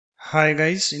Hi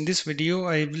guys, in this video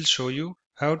I will show you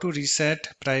how to reset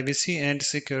privacy and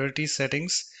security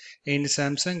settings in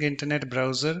Samsung Internet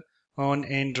Browser on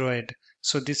Android.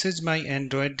 So this is my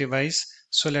Android device,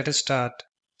 so let us start.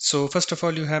 So first of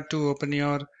all you have to open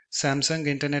your Samsung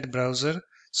Internet Browser.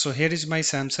 So here is my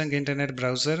Samsung Internet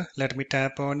Browser. Let me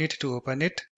tap on it to open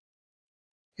it.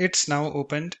 It's now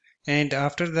opened, and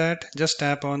after that just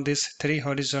tap on this three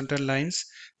horizontal lines,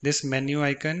 this menu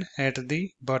icon at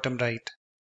the bottom right,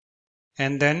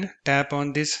 and then tap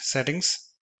on this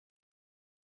settings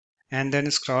and then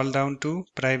scroll down to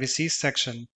privacy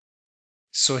section.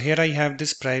 So here I have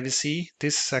this privacy,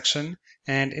 this section,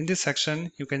 and in this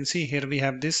section you can see here we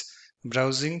have this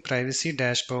browsing privacy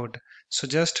dashboard. So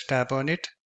just tap on it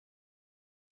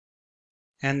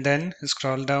and then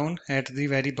scroll down at the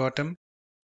very bottom,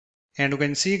 and you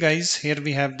can see guys here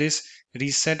we have this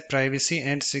reset privacy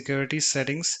and security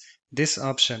settings, this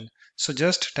option. So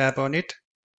just tap on it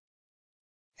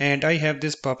and I have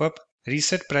this pop-up,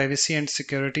 reset privacy and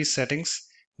security settings.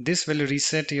 This will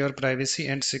reset your privacy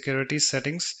and security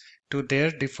settings to their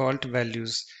default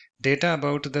values. Data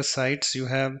about the sites you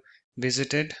have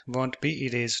visited won't be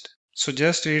erased. So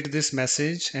just read this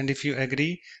message, and if you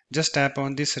agree, just tap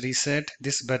on this reset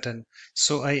this button.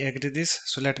 So I agree this,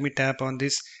 so let me tap on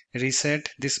this reset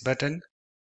this button,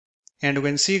 and you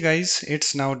can see guys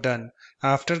it's now done.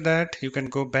 After that you can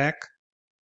go back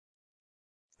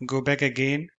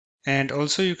again, and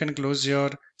also you can close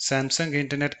your Samsung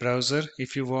Internet Browser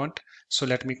if you want. So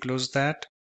let me close that.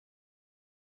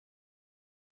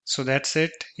 So that's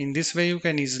it. In this way you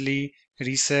can easily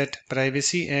reset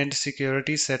privacy and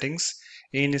security settings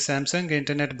in Samsung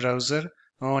Internet Browser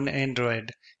on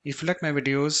Android. If you like my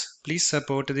videos, please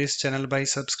support this channel by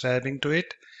subscribing to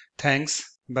it.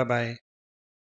 Thanks. Bye bye.